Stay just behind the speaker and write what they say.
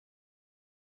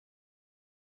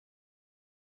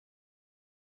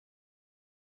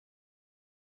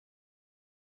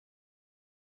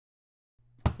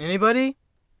Anybody?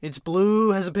 It's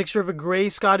blue, has a picture of a gray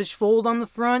Scottish fold on the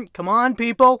front. Come on,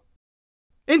 people.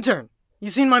 Intern,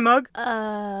 you seen my mug?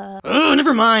 Oh,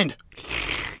 never mind.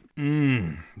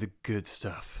 The good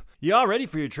stuff. You all ready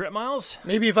for your trip, Miles?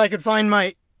 Maybe if I could find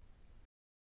my...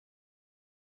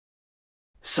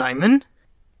 Simon?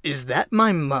 Is that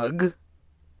my mug?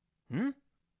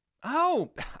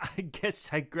 Oh, I guess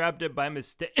I grabbed it by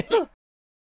mistake.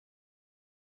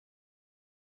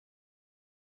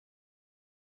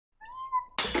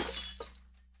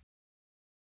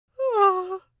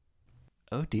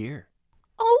 Oh dear.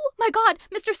 Oh my god,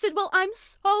 Mr. Sidwell, I'm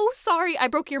so sorry I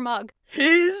broke your mug.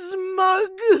 His mug?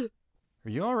 Are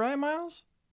you alright, Miles?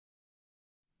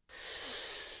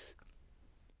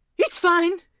 It's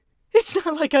fine. It's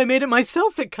not like I made it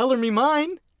myself at Color Me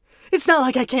Mine. It's not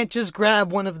like I can't just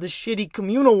grab one of the shitty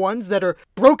communal ones that are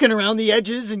broken around the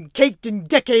edges and caked in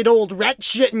decade-old rat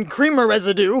shit and creamer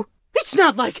residue. It's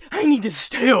not like I need to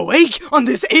stay awake on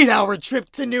this 8-hour trip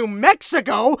to New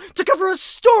Mexico to cover a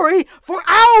story for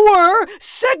our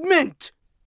segment!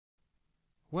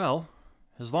 Well,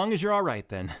 as long as you're alright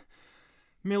then.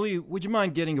 Millie, would you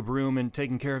mind getting a broom and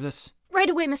taking care of this? Right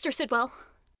away, Mr. Sidwell.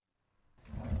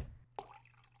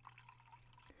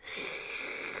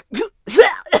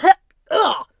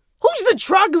 Ugh. Who's the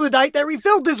troglodyte that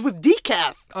refilled this with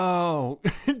decaf? Oh,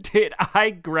 did I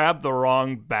grab the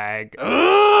wrong bag?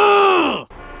 Ugh.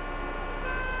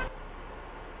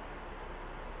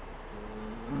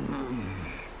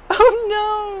 Oh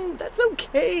no, that's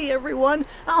okay, everyone.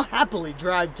 I'll happily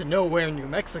drive to nowhere, New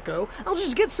Mexico. I'll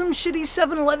just get some shitty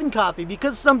 7-Eleven coffee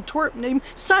because some twerp named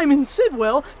Simon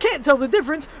Sidwell can't tell the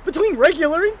difference between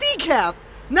regular and decaf.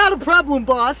 Not a problem,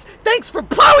 boss. Thanks for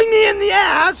plowing me in the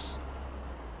ass!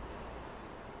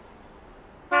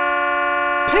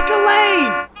 Pick a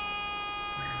lane!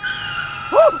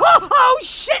 Oh,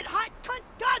 shit! Hot cunt!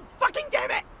 God fucking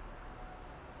damn it!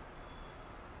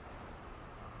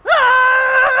 Ah!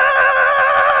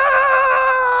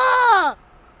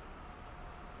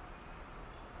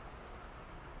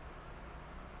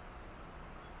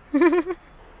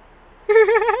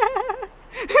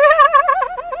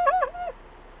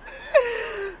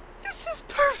 This is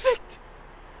perfect!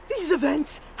 These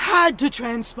events had to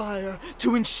transpire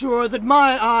to ensure that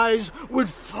my eyes would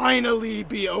finally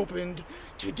be opened.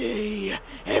 Today,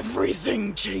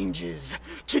 everything changes.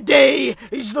 Today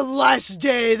is the last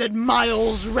day that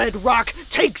Miles Red Rock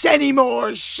takes any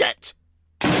more shit!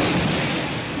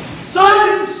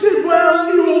 Simon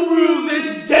Sidwell, you will rue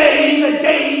this day, the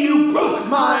day you broke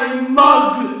my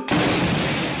mug!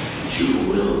 You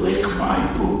will lick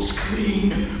my boots clean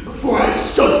before I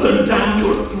stuff them down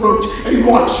your throat and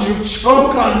watch you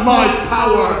choke on my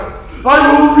power. I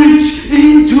will reach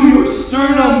into your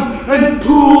sternum and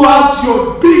pull out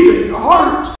your beating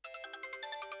heart.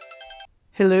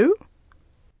 Hello?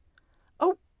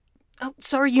 Oh,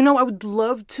 sorry, you know, I would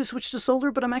love to switch to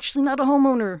solar, but I'm actually not a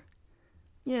homeowner.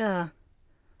 Yeah.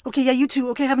 Okay, yeah, you too.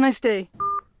 Okay, have a nice day.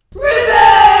 Revenge!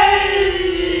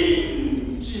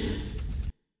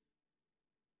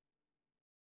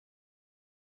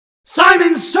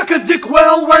 Simon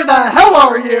Suck-a-Dick-Well, where the hell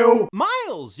are you?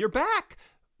 Miles, you're back!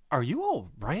 Are you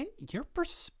alright? You're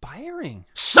perspiring.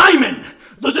 Simon!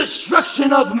 The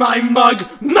destruction of my mug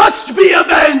must be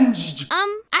avenged!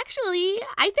 Actually,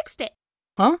 I fixed it.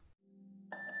 Huh?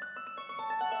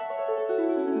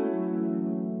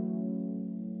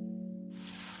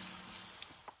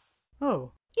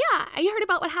 Oh. Yeah, I heard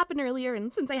about what happened earlier,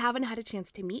 and since I haven't had a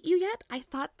chance to meet you yet, I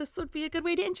thought this would be a good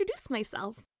way to introduce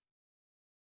myself.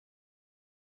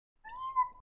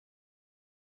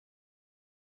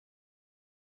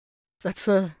 That's,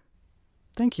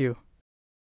 thank you.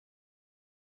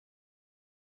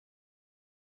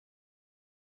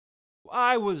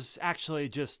 I was actually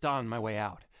just on my way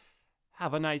out.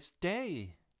 Have a nice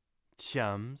day,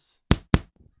 chums.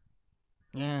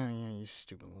 Yeah, you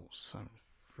stupid little son of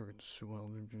friggin' swell.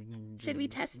 Should we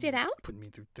test it out? Put me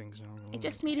through things. I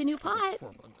just made a new pot.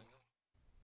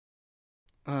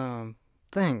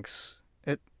 Thanks.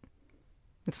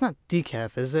 It's not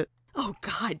decaf, is it? Oh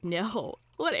god, no.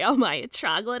 What am I, a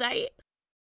troglodyte?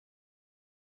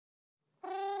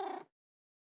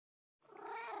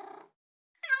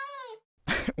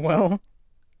 Well,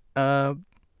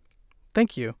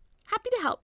 thank you. Happy to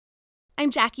help. I'm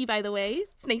Jackie, by the way.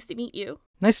 It's nice to meet you.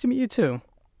 Nice to meet you too.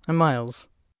 I'm Miles.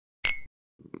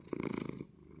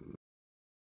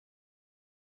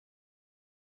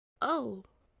 Oh,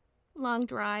 long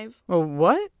drive. Oh,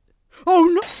 what? Oh,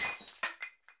 no!